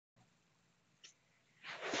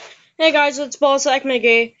Hey guys, it's Ballsack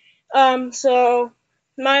McGee. So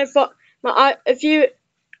if you,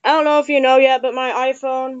 I don't know if you know yet, but my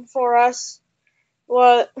iPhone 4S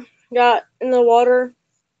got in the water.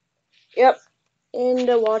 Yep, in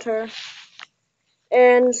the water.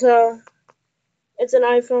 And so it's an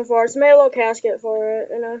iPhone 4. It's made a little casket for it,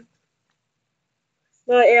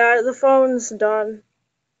 but yeah, the phone's done.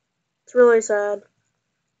 It's really sad.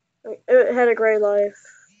 It had a great life.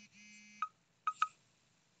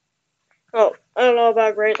 Oh, I don't know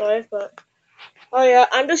about great life, but oh yeah,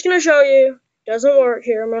 I'm just gonna show you. Doesn't work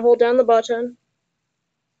here. I'm gonna hold down the button.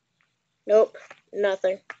 Nope,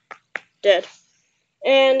 nothing. Dead.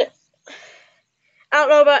 And I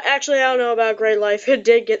don't know about Great Life. It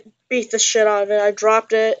did get beat the shit out of it. I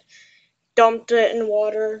dropped it, dumped it in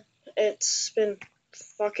water. It's been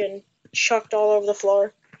fucking chucked all over the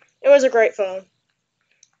floor. It was a great phone.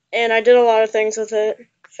 And I did a lot of things with it.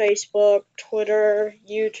 Facebook, Twitter,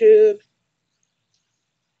 YouTube,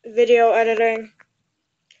 video editing.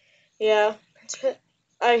 Yeah.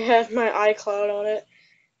 I had my iCloud on it.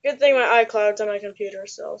 Good thing my iCloud's on my computer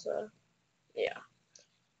still, so yeah.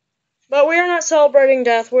 But we are not celebrating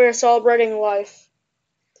death, we are celebrating life.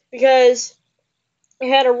 Because it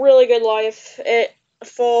had a really good life. A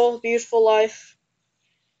full, beautiful life.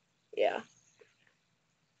 Yeah.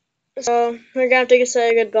 So we're gonna have to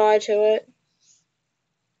say goodbye to it.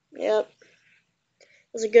 Yep. It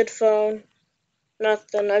was a good phone.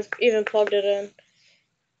 Nothing. I've even plugged it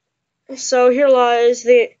in. So here lies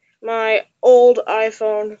my old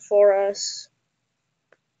iPhone 4S.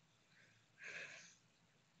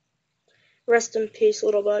 Rest in peace,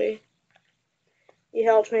 little buddy. You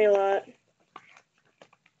helped me a lot.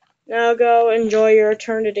 Now go enjoy your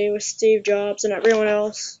eternity with Steve Jobs and everyone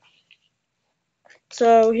else.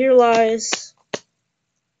 So here lies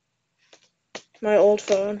my old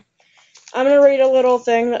phone. I'm gonna read a little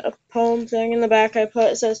thing, a poem thing in the back I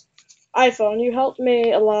put. It says, iPhone, you helped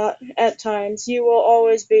me a lot at times. You will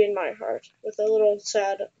always be in my heart. With a little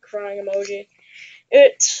sad crying emoji.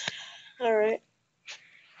 It's alright.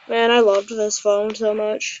 Man, I loved this phone so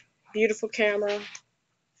much. Beautiful camera.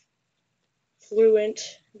 Fluent.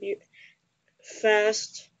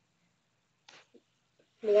 Fast.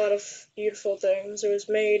 A lot of beautiful things. It was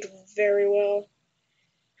made very well.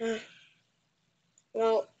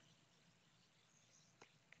 Well,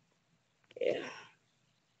 yeah.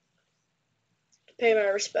 Pay my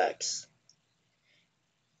respects.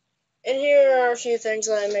 And here are a few things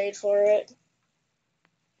that I made for it.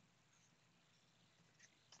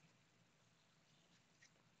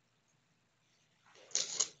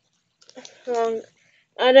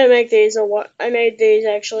 I didn't make these I made these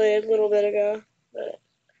actually a little bit ago, but I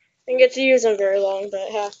didn't get to use them very long, but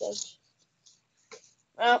it happened.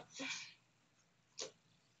 Well,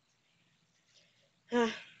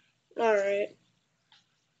 alright.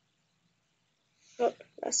 Oh,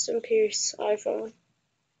 rest in peace, iPhone.